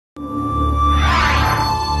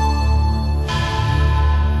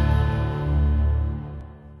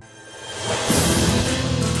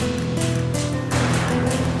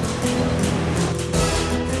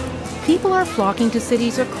People are flocking to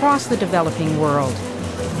cities across the developing world.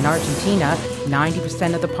 In Argentina,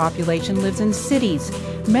 90% of the population lives in cities,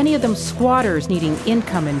 many of them squatters needing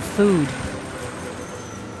income and food.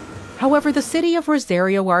 However, the city of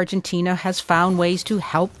Rosario, Argentina has found ways to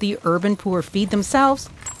help the urban poor feed themselves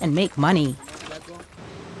and make money.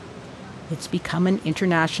 It's become an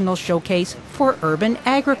international showcase for urban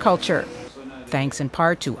agriculture, thanks in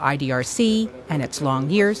part to IDRC and its long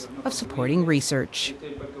years of supporting research.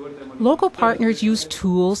 Local partners use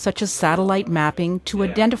tools such as satellite mapping to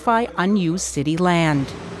identify unused city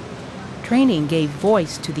land. Training gave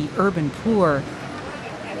voice to the urban poor.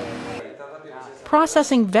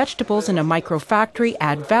 Processing vegetables in a microfactory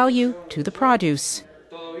add value to the produce.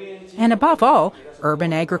 And above all,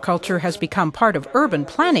 urban agriculture has become part of urban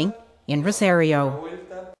planning in Rosario.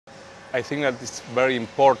 I think that it's very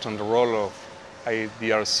important, the role of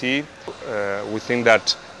IDRC. We think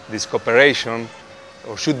that this cooperation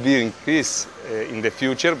should be increased in the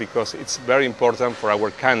future because it's very important for our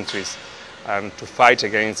countries and to fight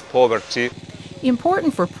against poverty.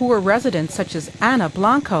 Important for poor residents such as Ana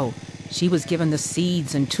Blanco. She was given the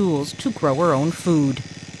seeds and tools to grow her own food.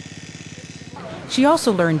 She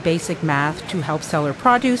also learned basic math to help sell her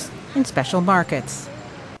produce in special markets.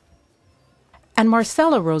 And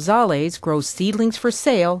Marcela Rosales grows seedlings for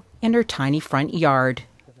sale in her tiny front yard.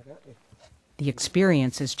 The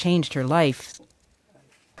experience has changed her life.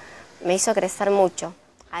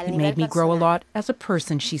 It made me grow a lot as a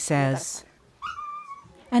person, she says.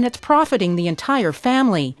 And it's profiting the entire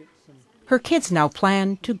family. Her kids now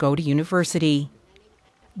plan to go to university.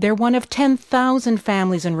 They're one of 10,000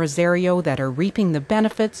 families in Rosario that are reaping the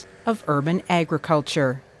benefits of urban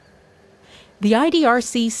agriculture. The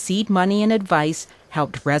IDRC seed money and advice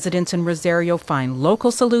helped residents in Rosario find local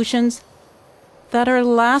solutions that are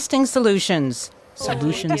lasting solutions.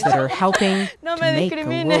 Solutions that are helping to make a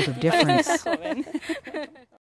world of difference.